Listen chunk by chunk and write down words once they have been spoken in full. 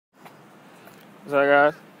So I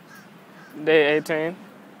got day 18,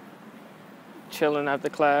 chilling after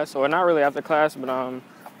class, or not really after class, but you know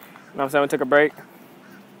what I'm saying, we took a break,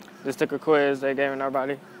 just took a quiz. They giving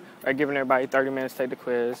everybody 30 minutes to take the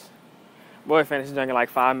quiz. Boy finished drinking like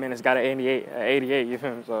 5 minutes, got an 88, you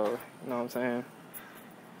feel me? So, you know what I'm saying?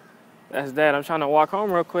 That's that. I'm trying to walk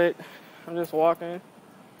home real quick. I'm just walking,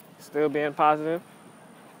 still being positive,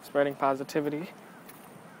 spreading positivity.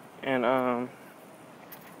 And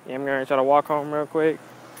yeah, I'm gonna try to walk home real quick.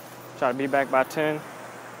 Try to be back by 10.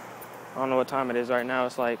 I don't know what time it is right now.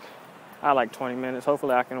 It's like, I have like 20 minutes.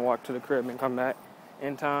 Hopefully I can walk to the crib and come back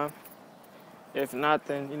in time. If not,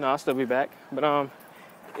 then, you know, I'll still be back. But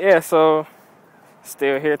yeah, so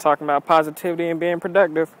still here talking about positivity and being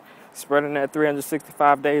productive. Spreading that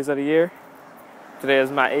 365 days of the year. Today is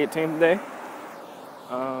my 18th day.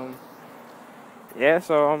 Yeah,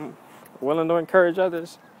 so I'm willing to encourage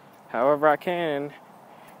others however I can. You know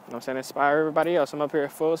what I'm saying? Inspire everybody else. I'm up here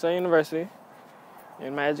at Full Sail University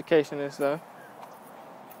in my education and stuff.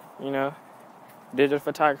 You know, digital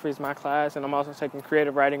photography is my class, and I'm also taking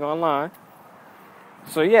creative writing online.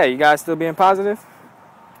 So yeah, you guys still being positive?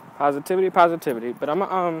 Positivity. But I'm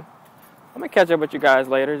gonna catch up with you guys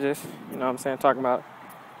later, just, you know what I'm saying, talking about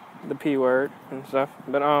the P word and stuff.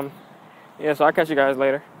 But yeah, so I'll catch you guys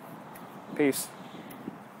later. Peace.